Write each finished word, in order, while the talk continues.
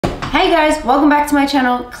Hey guys, welcome back to my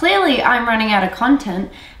channel. Clearly I'm running out of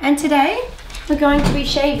content and today we're going to be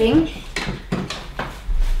shaving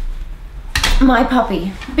my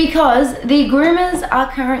puppy because the groomers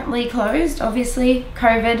are currently closed. Obviously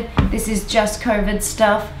COVID, this is just COVID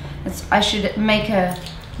stuff. I should make a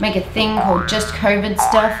thing called just COVID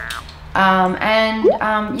stuff.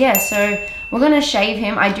 Yeah, so we're gonna shave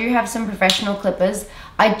him. I do have some professional clippers.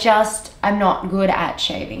 I'm not good at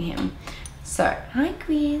shaving him. So, hi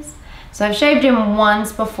Quiz. So I've shaved him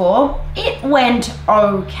once before. It went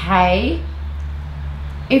okay.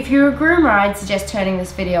 If you're a groomer, I'd suggest turning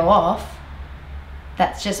this video off.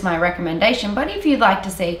 That's just my recommendation. But if you'd like to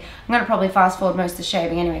see, I'm gonna probably fast forward most of the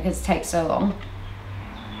shaving anyway because it takes so long.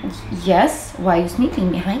 Yes, why are you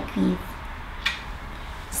sneaking behind me?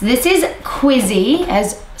 So this is Quizzy,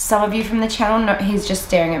 as some of you from the channel know. He's just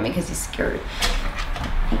staring at me because he's scared.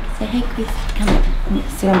 Say hey Quiz, come here,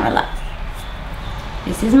 sit on my lap.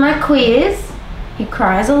 This is my Quiz. He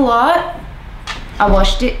cries a lot. I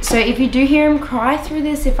washed it, so if you do hear him cry through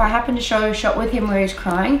this, if I happen to show a shot with him where he's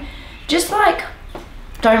crying, just like,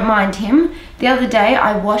 don't mind him. The other day,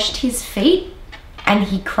 I washed his feet and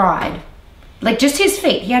he cried. Like just his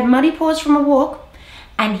feet. He had muddy paws from a walk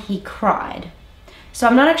and he cried. So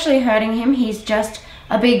I'm not actually hurting him. He's just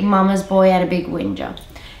a big mama's boy and a big whinger.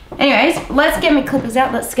 Anyways, let's get my clippers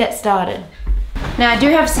out. Let's get started. Now I do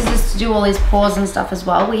have scissors to do all these paws and stuff as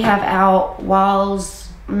well. We have our Wiles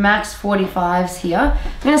Max 45s here.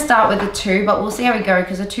 I'm going to start with the 2, but we'll see how we go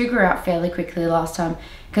because the 2 grew out fairly quickly last time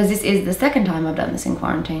because this is the second time I've done this in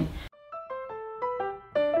quarantine.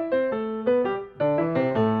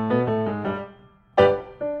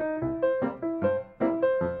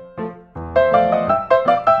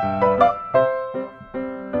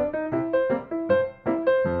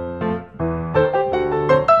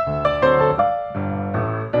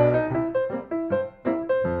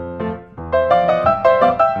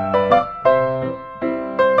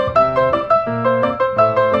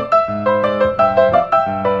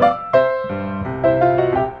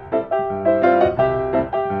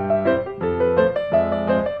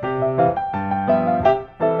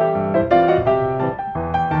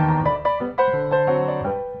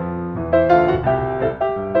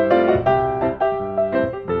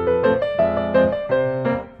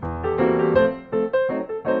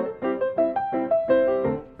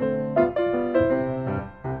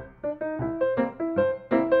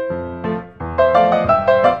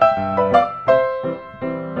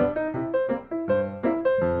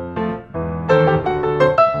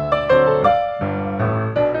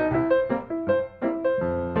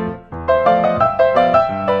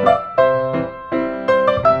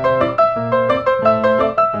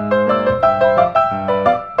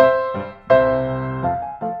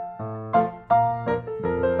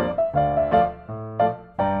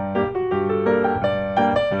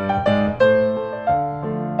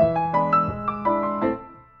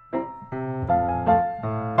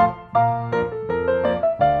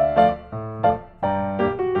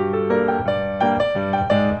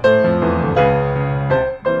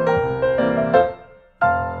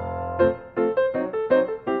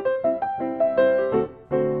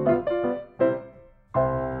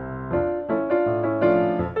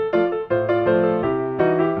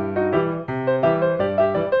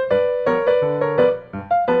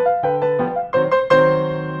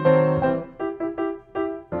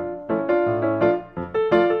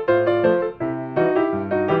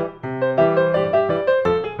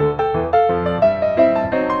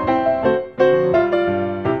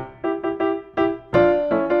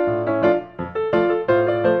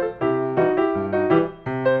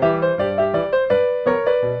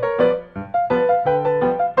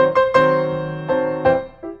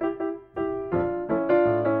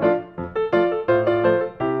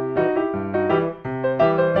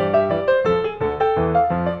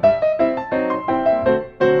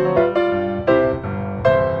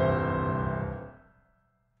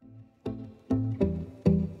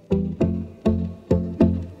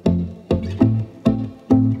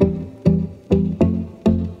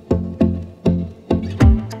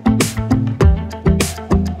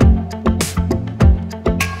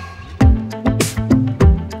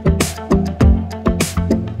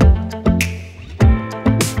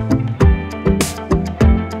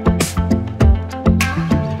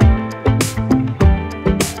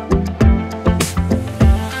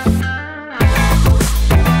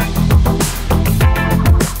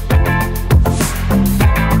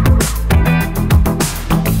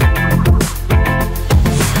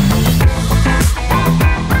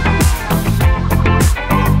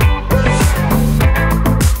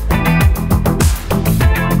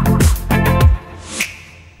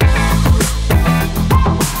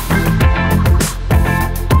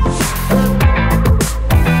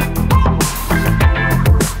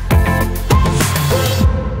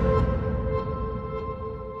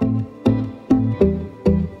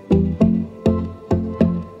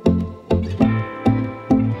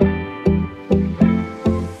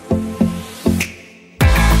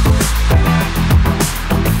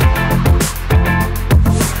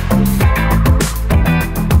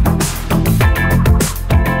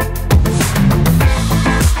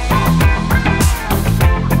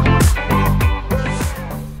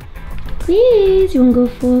 Quiz, you wanna go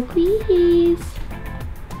for a quiz?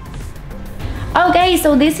 Okay,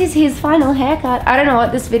 so this is his final haircut. I don't know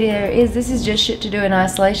what this video is. This is just shit to do in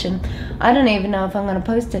isolation. I don't even know if I'm gonna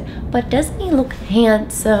post it. But doesn't he look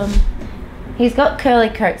handsome? He's got curly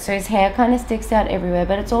coat, so his hair kind of sticks out everywhere,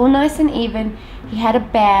 but it's all nice and even. He had a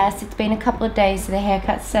bath. It's been a couple of days, so the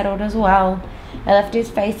haircut's settled as well. I left his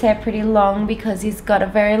face hair pretty long because he's got a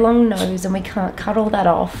very long nose and we can't cut all that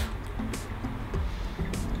off.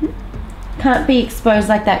 Can't be exposed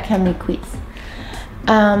like that, can we, Quiz?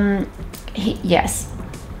 Yes,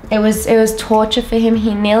 it was torture for him.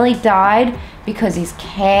 He nearly died because his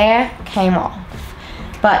hair came off.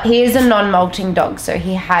 But he is a non-molting dog, so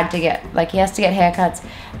he has to get haircuts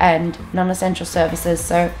and non-essential services,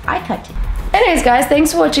 so I cut him. Anyways, guys,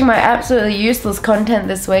 thanks for watching my absolutely useless content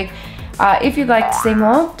this week. If you'd like to see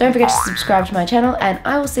more, don't forget to subscribe to my channel, and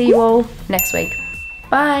I will see you all next week.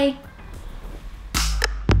 Bye!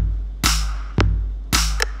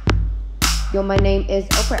 Yo, my name is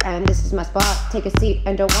Oprah and this is my spot. Take a seat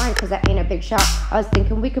and don't worry, cause that ain't a big shot. I was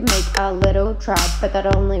thinking we could make a little tribe, but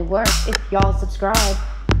that only works if y'all subscribe.